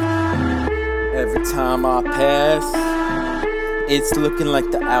Every time I pass, it's looking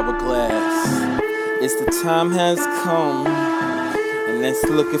like the hourglass. It's the time has come, and it's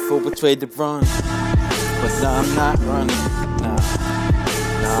looking for which way to run. But I'm not running, nah,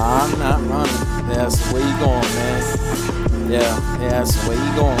 I'm not running. That's the way you going, man. Yeah, that's the way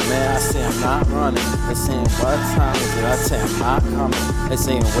you going, man. I say I'm not running. They saying what time is it? I say I'm not coming. They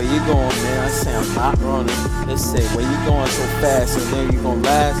saying where you going, man? I say I'm not running. They say where you going so fast, and then you gonna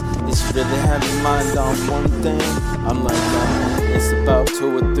last. Is you really have your mind on one thing? I'm like, no, it's about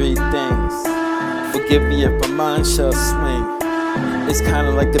 2 or 3 things. Forgive me if my mind shall swing. It's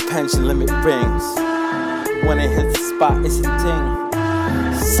kinda like the pendulum, it rings. When it hits the spot, it's a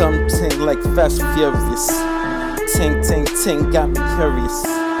ting. Something like Fast and Furious. Ting, ting, ting, got me curious.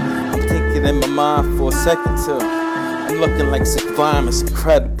 I'm thinking in my mind for a second too. I'm looking like sublime, it's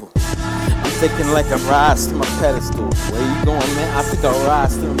incredible. I'm thinking like I rise to my pedestal. Where you going, man? I think I'll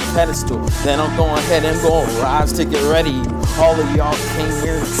rise to my pedestal. Then I'm going ahead and go rise to get ready. All of y'all came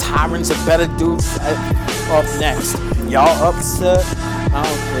here, tyrants are better dudes. Up next, y'all upset? I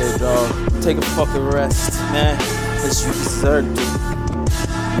don't care, dog. Take a fucking rest, man. Cause you deserve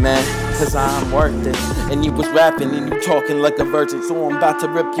it, man. Cause I'm worth it. And you was rapping and you talking like a virgin. So I'm about to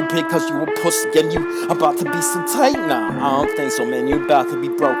rip you big cause you a pussy. And you about to be so tight now. I don't think so, man. You about to be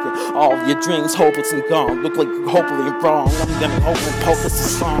broken. All your dreams hopeless and gone. Look like you're hopefully wrong. I'm gonna hope and poke this a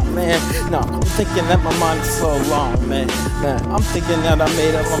song, man. No, I'm thinking that my mind is so long, man. I'm thinking that I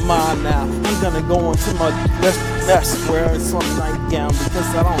made up my mind now. I'm gonna go into my best wearing some nightgown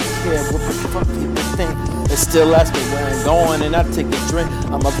because I don't care what the fuck people think. They still ask me where I'm going and I take a drink.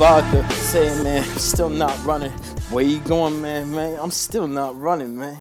 I'm a vodka, saying, man, still not running. Where you going, man? I'm still not running, man.